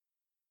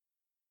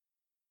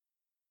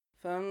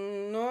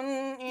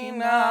فمنن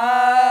إنعاما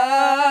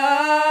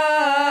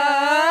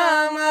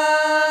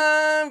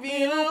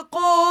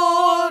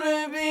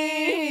بالقرب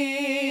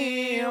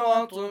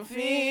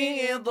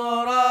واطفي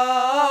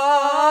إضراما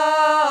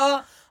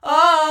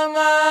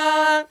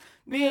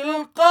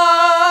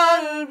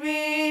بالقلب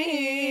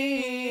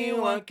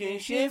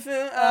واكشف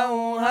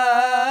أوهاما